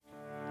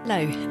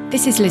Hello,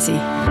 this is Lizzie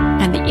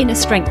and the Inner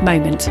Strength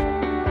Moment.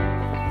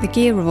 The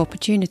gear of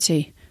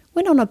opportunity.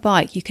 When on a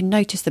bike, you can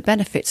notice the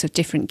benefits of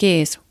different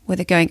gears.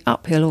 Whether going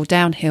uphill or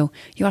downhill,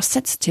 you are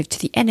sensitive to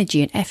the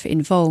energy and effort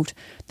involved.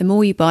 The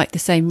more you bike the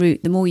same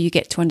route, the more you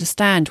get to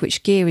understand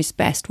which gear is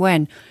best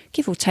when,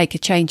 give or take a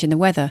change in the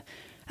weather.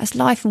 As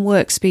life and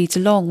work speeds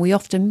along, we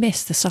often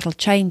miss the subtle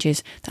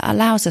changes that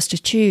allows us to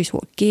choose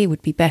what gear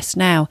would be best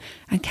now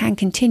and can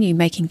continue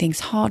making things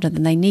harder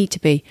than they need to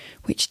be,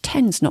 which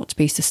tends not to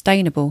be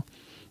sustainable.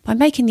 By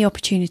making the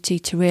opportunity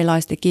to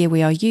realise the gear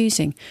we are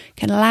using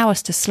can allow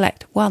us to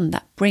select one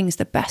that brings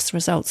the best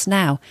results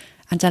now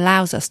and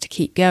allows us to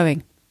keep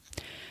going.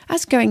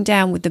 As going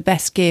down with the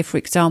best gear, for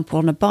example,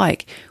 on a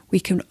bike, we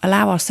can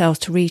allow ourselves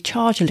to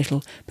recharge a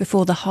little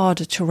before the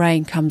harder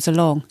terrain comes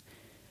along.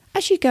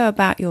 As you go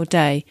about your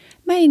day,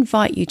 may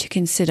invite you to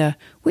consider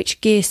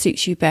which gear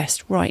suits you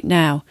best right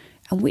now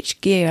and which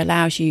gear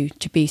allows you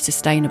to be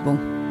sustainable.